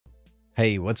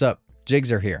Hey, what's up?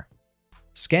 Jigxor here.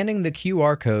 Scanning the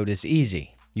QR code is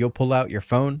easy. You'll pull out your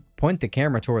phone, point the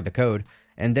camera toward the code,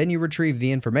 and then you retrieve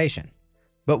the information.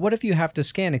 But what if you have to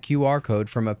scan a QR code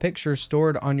from a picture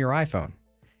stored on your iPhone?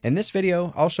 In this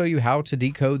video, I'll show you how to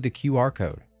decode the QR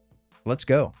code. Let's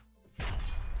go.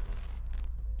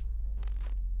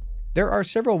 There are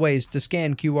several ways to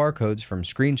scan QR codes from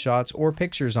screenshots or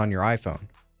pictures on your iPhone.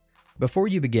 Before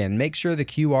you begin, make sure the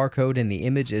QR code in the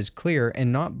image is clear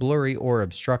and not blurry or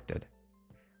obstructed.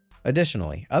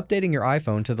 Additionally, updating your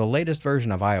iPhone to the latest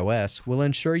version of iOS will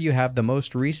ensure you have the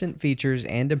most recent features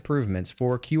and improvements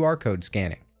for QR code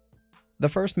scanning. The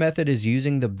first method is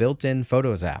using the built-in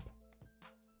Photos app.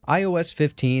 iOS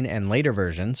 15 and later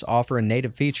versions offer a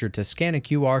native feature to scan a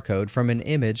QR code from an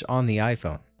image on the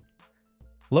iPhone.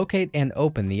 Locate and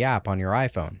open the app on your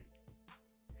iPhone.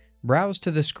 Browse to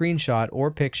the screenshot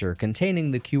or picture containing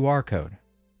the QR code.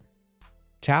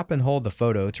 Tap and hold the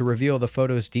photo to reveal the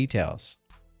photo's details.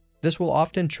 This will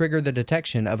often trigger the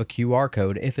detection of a QR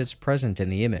code if it's present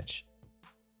in the image.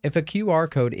 If a QR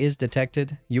code is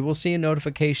detected, you will see a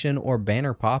notification or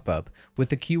banner pop up with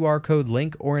the QR code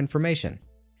link or information.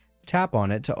 Tap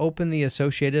on it to open the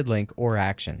associated link or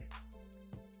action.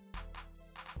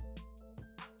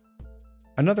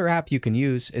 Another app you can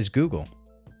use is Google.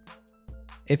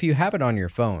 If you have it on your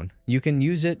phone, you can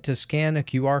use it to scan a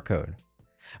QR code.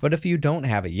 But if you don't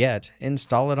have it yet,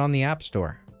 install it on the App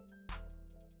Store.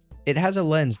 It has a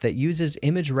lens that uses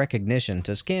image recognition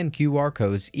to scan QR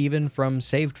codes even from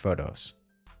saved photos.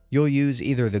 You'll use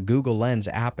either the Google Lens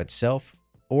app itself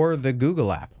or the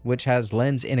Google app, which has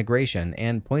lens integration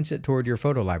and points it toward your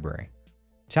photo library.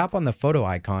 Tap on the photo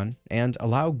icon and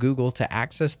allow Google to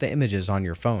access the images on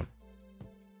your phone.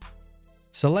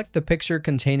 Select the picture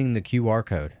containing the QR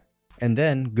code, and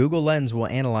then Google Lens will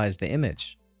analyze the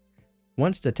image.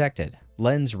 Once detected,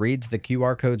 Lens reads the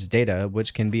QR code's data,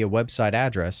 which can be a website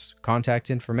address, contact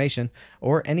information,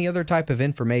 or any other type of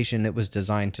information it was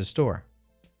designed to store.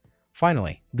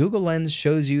 Finally, Google Lens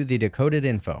shows you the decoded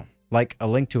info, like a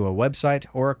link to a website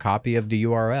or a copy of the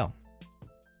URL.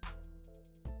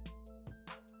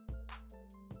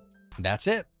 That's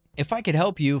it. If I could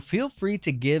help you, feel free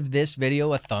to give this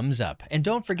video a thumbs up and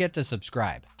don't forget to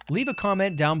subscribe. Leave a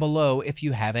comment down below if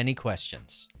you have any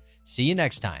questions. See you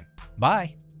next time.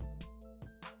 Bye.